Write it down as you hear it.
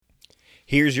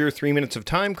Here's your 3 minutes of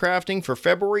time crafting for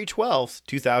February 12th,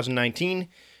 2019.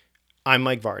 I'm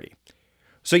Mike Vardy.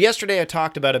 So yesterday I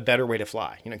talked about a better way to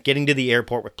fly, getting to the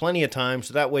airport with plenty of time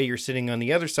so that way you're sitting on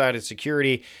the other side of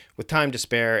security with time to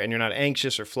spare and you're not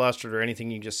anxious or flustered or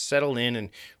anything. You can just settle in and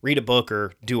read a book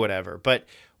or do whatever. But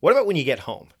what about when you get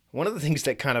home? One of the things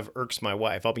that kind of irks my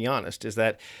wife, I'll be honest, is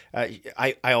that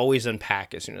I always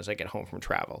unpack as soon as I get home from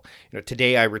travel.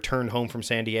 Today I returned home from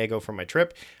San Diego from my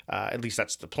trip. At least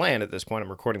that's the plan at this point. I'm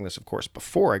recording this, of course,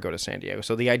 before I go to San Diego.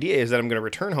 So the idea is that I'm going to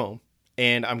return home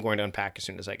and I'm going to unpack as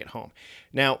soon as I get home.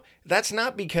 Now, that's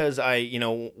not because I,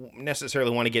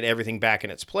 necessarily want to get everything back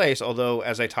in its place, although,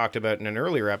 as I talked about in an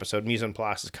earlier episode, mise en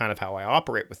place is kind of how I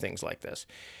operate with things like this.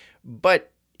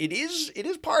 But it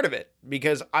is part of it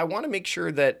because I want to make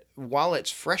sure that while it's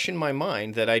fresh in my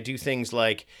mind that I do things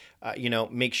like,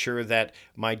 make sure that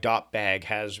my dot bag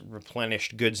has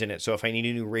replenished goods in it. So if I need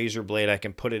a new razor blade, I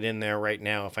can put it in there right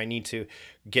now. If I need to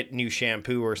get new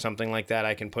shampoo or something like that,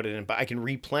 I can put it in, but I can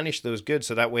replenish those goods.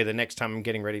 So that way, the next time I'm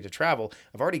getting ready to travel,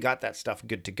 I've already got that stuff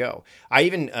good to go. I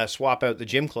even swap out the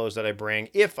gym clothes that I bring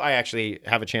if I actually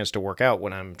have a chance to work out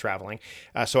when I'm traveling.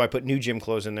 So I put new gym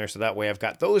clothes in there. So that way I've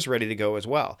got those ready to go as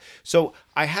well. So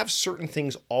I have certain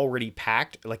things already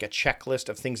packed, like a checklist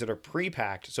of things that are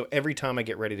pre-packed. So every time I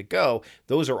get ready to go,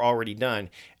 those are already done.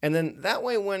 And then that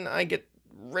way, when I get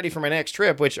ready for my next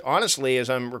trip, which honestly, as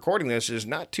I'm recording this, is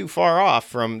not too far off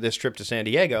from this trip to San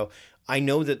Diego, I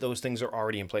know that those things are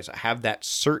already in place. I have that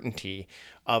certainty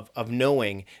of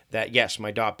knowing that, yes, my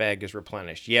dot bag is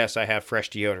replenished. Yes, I have fresh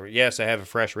deodorant. Yes, I have a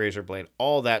fresh razor blade.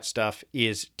 All that stuff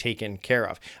is taken care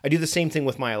of. I do the same thing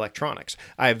with my electronics.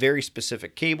 I have very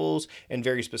specific cables and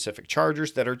very specific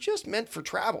chargers that are just meant for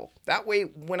travel. That way,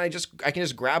 when I can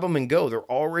just grab them and go.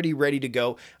 They're already ready to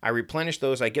go. I replenish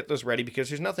those. I get those ready because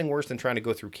there's nothing worse than trying to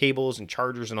go through cables and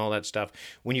chargers and all that stuff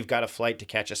when you've got a flight to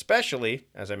catch, especially,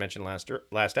 as I mentioned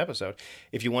last episode,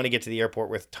 if you want to get to the airport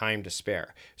with time to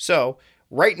spare. So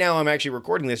right now, I'm actually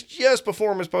recording this just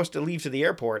before I'm supposed to leave to the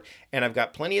airport, and I've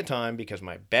got plenty of time because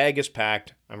my bag is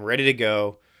packed. I'm ready to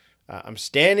go. I'm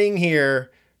standing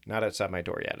here, not outside my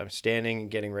door yet. I'm standing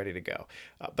and getting ready to go.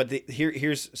 But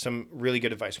here's some really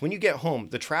good advice. When you get home,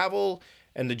 the travel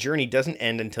and the journey doesn't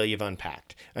end until you've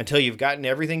unpacked, until you've gotten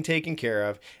everything taken care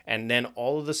of, and then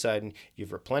all of a sudden,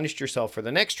 you've replenished yourself for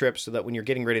the next trip so that when you're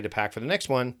getting ready to pack for the next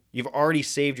one, you've already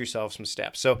saved yourself some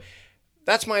steps. So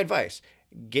that's my advice.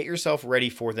 Get yourself ready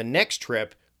for the next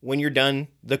trip when you're done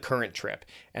the current trip.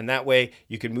 And that way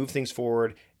you can move things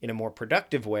forward in a more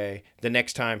productive way the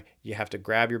next time you have to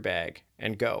grab your bag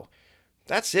and go.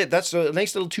 That's it. That's a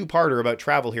nice little two-parter about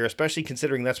travel here, especially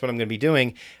considering that's what I'm going to be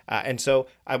doing. And so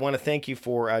I want to thank you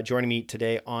for joining me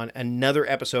today on another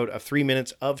episode of 3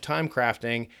 Minutes of Time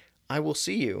Crafting. I will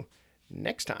see you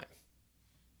next time.